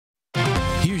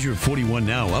Here's your 41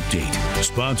 Now update,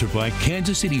 sponsored by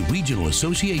Kansas City Regional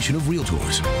Association of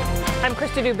Realtors. I'm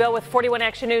Krista Dubill with 41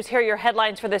 Action News. Here are your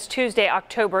headlines for this Tuesday,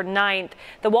 October 9th.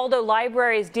 The Waldo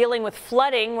Library is dealing with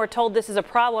flooding. We're told this is a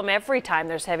problem every time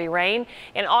there's heavy rain.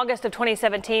 In August of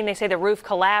 2017, they say the roof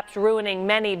collapsed, ruining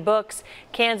many books.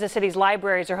 Kansas City's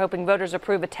libraries are hoping voters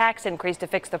approve a tax increase to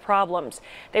fix the problems.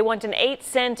 They want an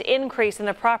 8-cent increase in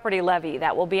the property levy.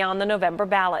 That will be on the November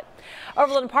ballot.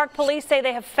 Overland Park police say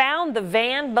they have found the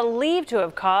van believed to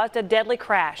have caused a deadly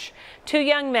crash. 2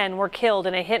 young men were killed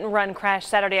in a hit-and-run crash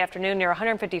Saturday afternoon near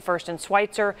 151st and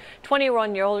Schweitzer.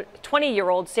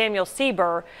 20-year-old Samuel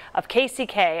Sieber of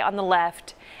KCK on the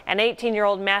left and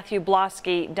 18-year-old Matthew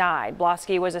Blosky died.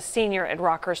 Blosky was a senior at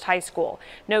Rockhurst High School.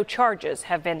 No charges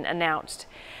have been announced.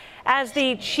 As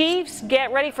the Chiefs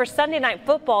get ready for Sunday Night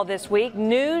Football this week,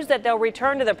 news that they'll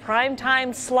return to the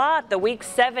primetime slot. The Week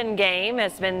 7 game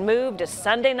has been moved to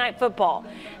Sunday Night Football.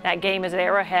 That game is at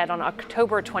Arrowhead on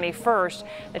October 21st.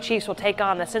 The Chiefs will take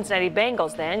on the Cincinnati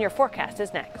Bengals then. Your forecast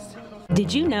is next.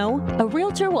 Did you know a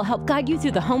realtor will help guide you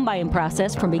through the home buying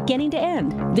process from beginning to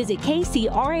end? Visit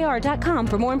kcrar.com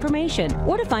for more information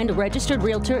or to find a registered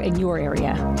realtor in your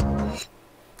area.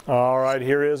 All right,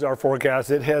 here is our forecast.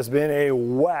 It has been a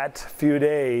wet few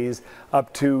days,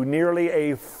 up to nearly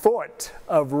a foot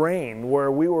of rain,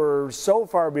 where we were so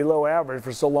far below average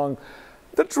for so long.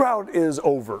 The drought is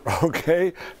over,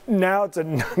 okay? Now it's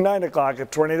at 9 o'clock. A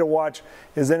tornado watch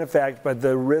is in effect, but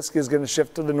the risk is going to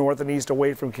shift to the north and east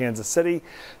away from Kansas City.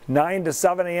 9 to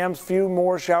 7 a.m., few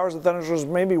more showers and thunderstorms,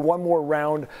 maybe one more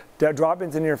round,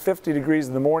 dropping to near 50 degrees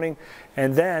in the morning,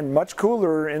 and then much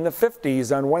cooler in the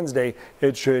 50s on Wednesday.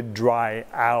 It should dry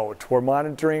out. We're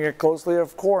monitoring it closely,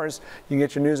 of course. You can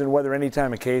get your news and weather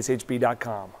anytime at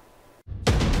KSHB.com.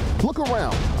 Look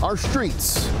around. Our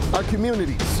streets, our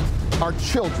communities, our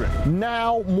children.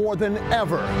 Now more than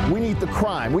ever, we need the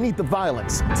crime, we need the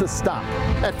violence to stop.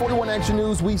 At 41 Action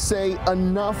News, we say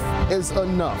enough is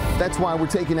enough. That's why we're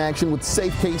taking action with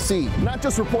Safe KC. Not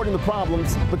just reporting the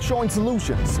problems, but showing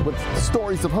solutions with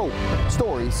stories of hope,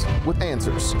 stories with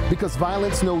answers. Because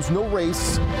violence knows no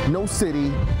race, no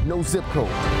city, no zip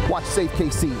code. Watch Safe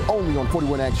KC only on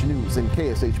 41 Action News and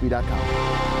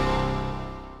KSHB.com.